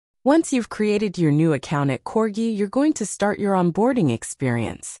Once you've created your new account at Korgi, you're going to start your onboarding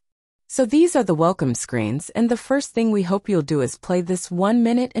experience. So these are the welcome screens, and the first thing we hope you'll do is play this 1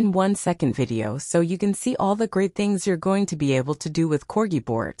 minute and 1 second video so you can see all the great things you're going to be able to do with Korgi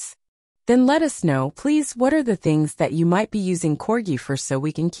boards. Then let us know, please, what are the things that you might be using Korgi for so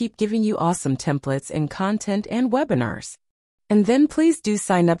we can keep giving you awesome templates and content and webinars. And then please do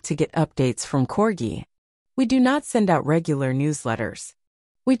sign up to get updates from Korgi. We do not send out regular newsletters.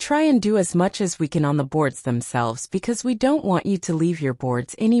 We try and do as much as we can on the boards themselves because we don't want you to leave your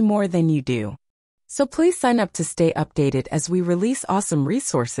boards any more than you do. So please sign up to stay updated as we release awesome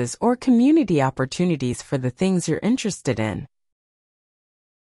resources or community opportunities for the things you're interested in.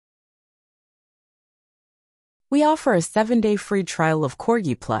 We offer a 7-day free trial of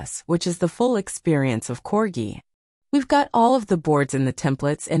Korgi Plus, which is the full experience of Korgi. We've got all of the boards and the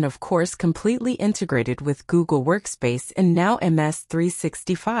templates and of course completely integrated with Google Workspace and now MS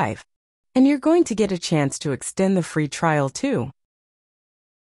 365. And you're going to get a chance to extend the free trial too.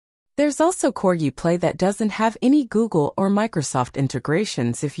 There's also Korgi Play that doesn't have any Google or Microsoft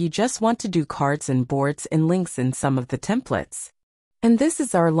integrations if you just want to do cards and boards and links in some of the templates. And this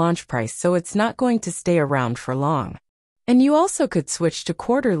is our launch price, so it's not going to stay around for long. And you also could switch to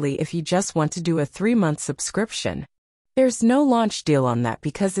quarterly if you just want to do a 3-month subscription. There's no launch deal on that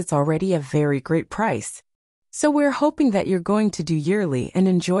because it's already a very great price. So we're hoping that you're going to do yearly and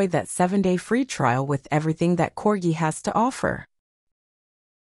enjoy that 7-day free trial with everything that Korgi has to offer.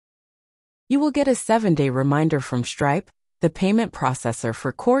 You will get a 7-day reminder from Stripe, the payment processor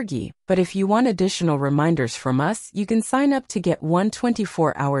for Korgi, but if you want additional reminders from us, you can sign up to get one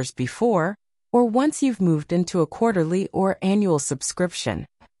 24 hours before, or once you've moved into a quarterly or annual subscription.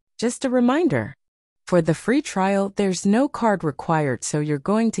 Just a reminder. For the free trial, there's no card required, so you're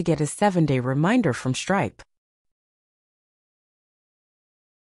going to get a 7-day reminder from Stripe.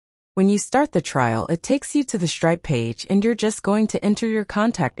 When you start the trial, it takes you to the Stripe page and you're just going to enter your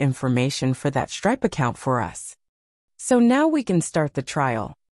contact information for that Stripe account for us. So now we can start the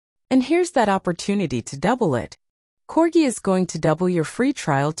trial. And here's that opportunity to double it. Korgi is going to double your free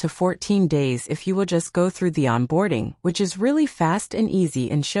trial to 14 days if you will just go through the onboarding, which is really fast and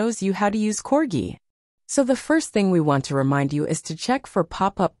easy and shows you how to use Korgi. So the first thing we want to remind you is to check for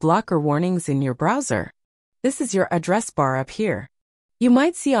pop-up blocker warnings in your browser. This is your address bar up here. You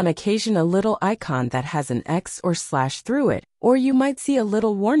might see on occasion a little icon that has an X or slash through it, or you might see a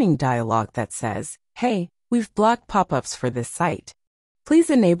little warning dialog that says, "Hey, we've blocked pop-ups for this site." Please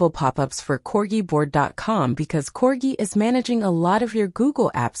enable pop-ups for KorgiBoard.com because Korgi is managing a lot of your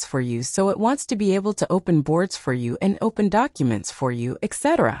Google apps for you, so it wants to be able to open boards for you and open documents for you,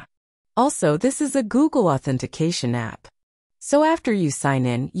 etc. Also, this is a Google authentication app. So after you sign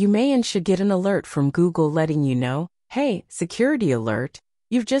in, you may and should get an alert from Google letting you know, "Hey, security alert,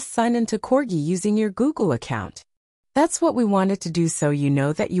 you've just signed into Korgi using your Google account." That's what we wanted to do so you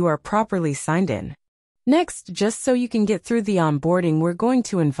know that you are properly signed in. Next, just so you can get through the onboarding, we're going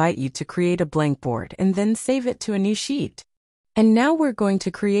to invite you to create a blank board and then save it to a new sheet. And now we're going to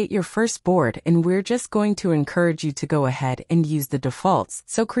create your first board, and we're just going to encourage you to go ahead and use the defaults,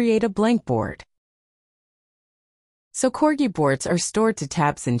 so create a blank board. So Korgi boards are stored to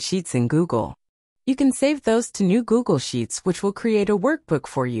tabs and sheets in Google. You can save those to new Google Sheets, which will create a workbook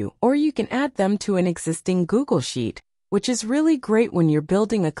for you, or you can add them to an existing Google Sheet, which is really great when you're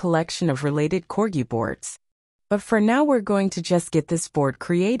building a collection of related Korgi boards. But for now, we're going to just get this board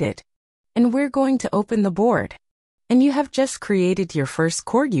created. And we're going to open the board. And you have just created your first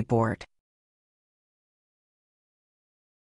Korgi board.